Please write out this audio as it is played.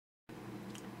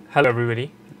Hello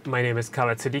everybody, my name is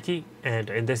Khaled Siddiqui, and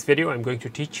in this video I'm going to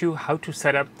teach you how to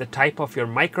set up the type of your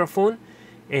microphone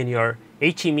in your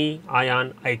HME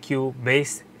Ion IQ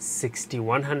Base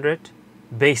 6100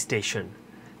 base station.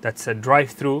 That's a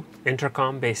drive-through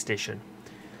intercom base station.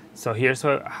 So here's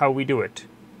how we do it.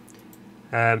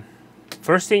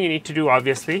 First thing you need to do,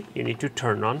 obviously, you need to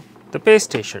turn on the base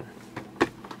station.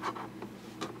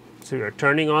 So you're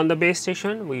turning on the base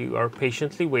station. We are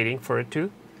patiently waiting for it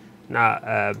to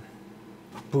now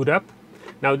boot up.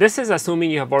 Now this is assuming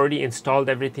you have already installed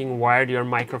everything, wired your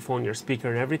microphone, your speaker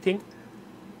and everything.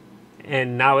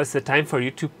 And now is the time for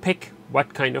you to pick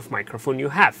what kind of microphone you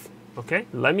have. Okay,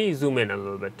 let me zoom in a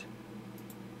little bit.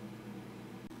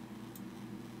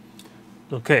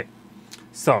 Okay,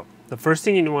 so the first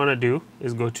thing you want to do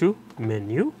is go to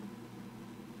Menu,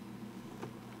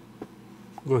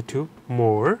 go to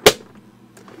More,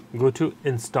 go to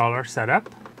Installer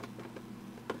Setup,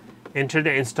 enter the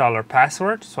installer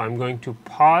password. So I'm going to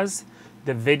pause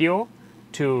the video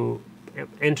to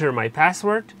enter my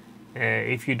password.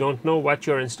 If you don't know what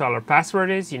your installer password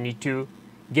is, you need to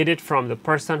get it from the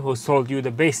person who sold you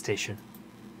the base station.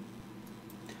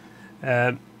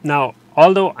 Now,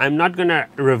 although I'm not going to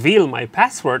reveal my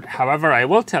password, however, I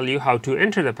will tell you how to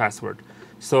enter the password.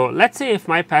 So let's say if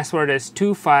my password is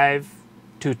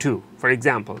 2522, for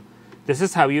example, this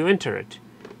is how you enter it.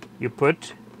 You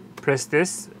press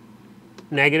this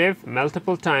negative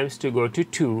multiple times to go to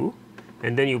 2,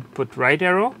 and then you put right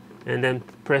arrow and then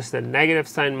press the negative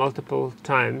sign multiple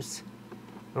times.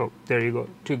 Oh, there you go,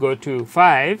 to go to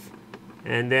 5,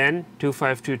 and then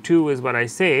 2522 is what I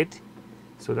said,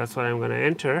 so that's what I'm going to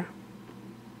enter.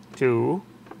 2,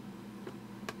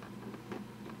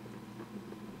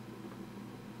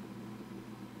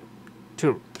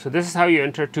 2. So this is how you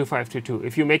enter 2522.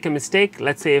 If you make a mistake,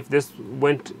 let's say if this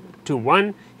went to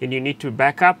 1 and you need to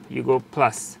back up, you go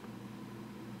plus,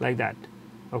 like that.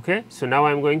 Okay, so now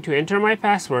I'm going to enter my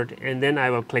password and then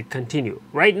I will click continue.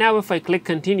 Right now if I click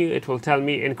continue, it will tell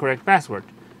me incorrect password,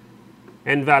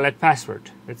 invalid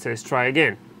password. It says try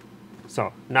again.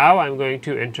 So now I'm going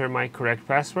to enter my correct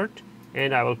password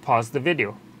and I will pause the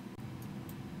video.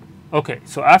 Okay,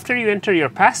 so after you enter your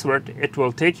password, it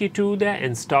will take you to the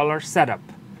installer setup.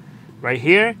 Right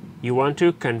here you want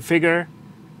to configure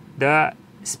the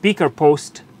speaker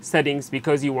post settings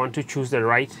because you want to choose the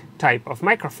right type of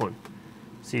microphone.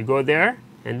 So you go there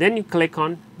and then you click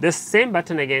on this same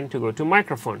button again to go to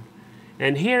microphone,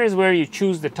 and here is where you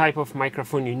choose the type of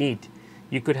microphone you need.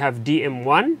 You could have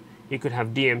DM1, you could have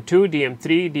DM2,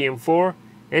 DM3, DM4,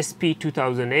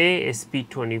 SP2000A,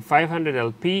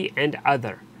 SP2500LP and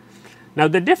other. Now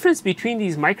the difference between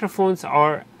these microphones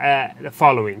are the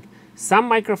following. Some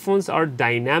microphones are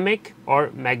dynamic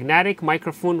or magnetic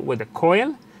microphone with a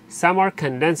coil. Some are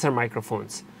condenser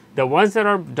microphones. The ones that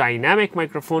are dynamic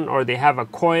microphone, or they have a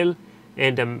coil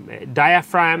and a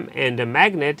diaphragm and a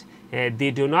magnet,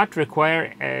 they do not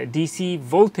require DC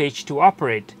voltage to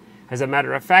operate. As a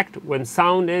matter of fact, when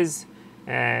sound is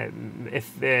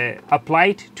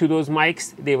applied to those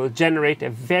mics, they will generate a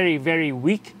very, very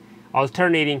weak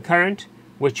alternating current,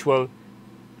 which will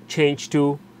change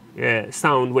to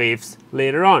sound waves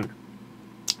later on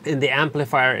in the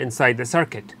amplifier inside the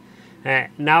circuit.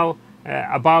 About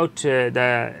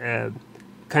the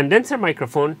condenser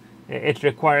microphone, it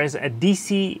requires a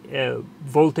DC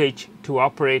voltage to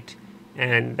operate,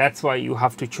 and that's why you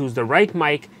have to choose the right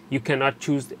mic. You cannot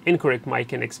choose the incorrect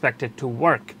mic and expect it to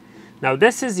work. Now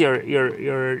this is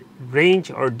your range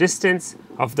or distance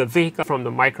of the vehicle from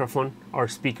the microphone or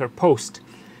speaker post.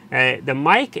 The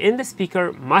mic in the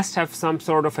speaker must have some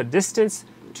sort of a distance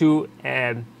to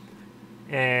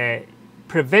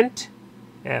prevent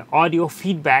audio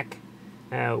feedback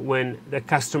when the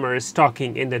customer is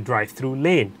talking in the drive-through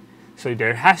lane. So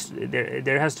there has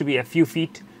to be a few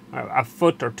feet, a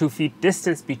foot or 2 feet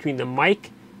distance between the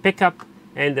mic pickup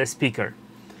and the speaker.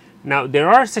 Now there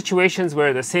are situations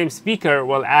where the same speaker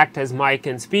will act as mic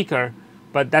and speaker,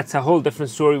 but that's a whole different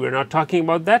story. We're not talking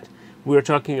about that. We're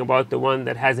talking about the one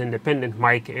that has independent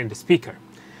mic and the speaker.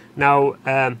 Now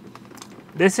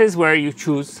this is where you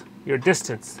choose your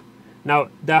distance. Now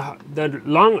the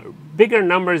bigger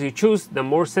numbers you choose, the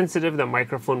more sensitive the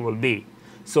microphone will be.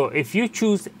 So if you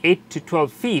choose 8 to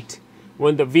 12 feet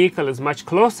when the vehicle is much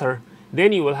closer,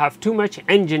 then you will have too much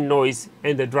engine noise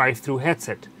in the drive-through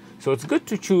headset. So it's good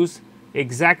to choose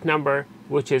exact number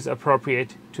which is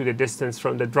appropriate to the distance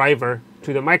from the driver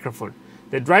to the microphone.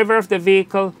 The driver of the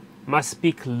vehicle must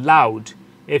speak loud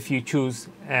if you choose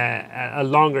a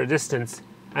longer distance,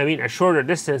 a shorter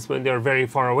distance when they're very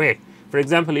far away. For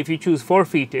example, if you choose 4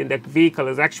 feet and that vehicle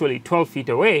is actually 12 feet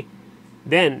away,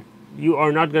 then you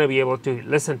are not going to be able to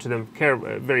listen to them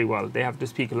very well. They have to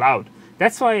speak loud.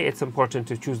 That's why it's important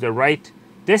to choose the right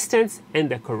distance and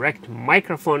the correct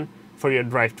microphone for your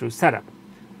drive-thru setup.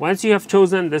 Once you have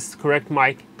chosen this correct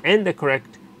mic and the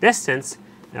correct distance,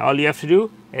 now all you have to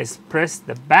do is press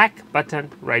the back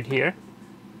button right here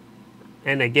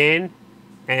and again,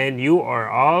 and you are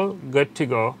all good to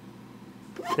go.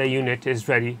 The unit is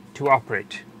ready to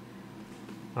operate.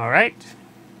 All right.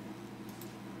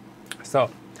 So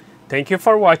thank you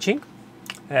for watching.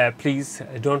 Please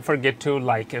don't forget to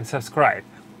like and subscribe.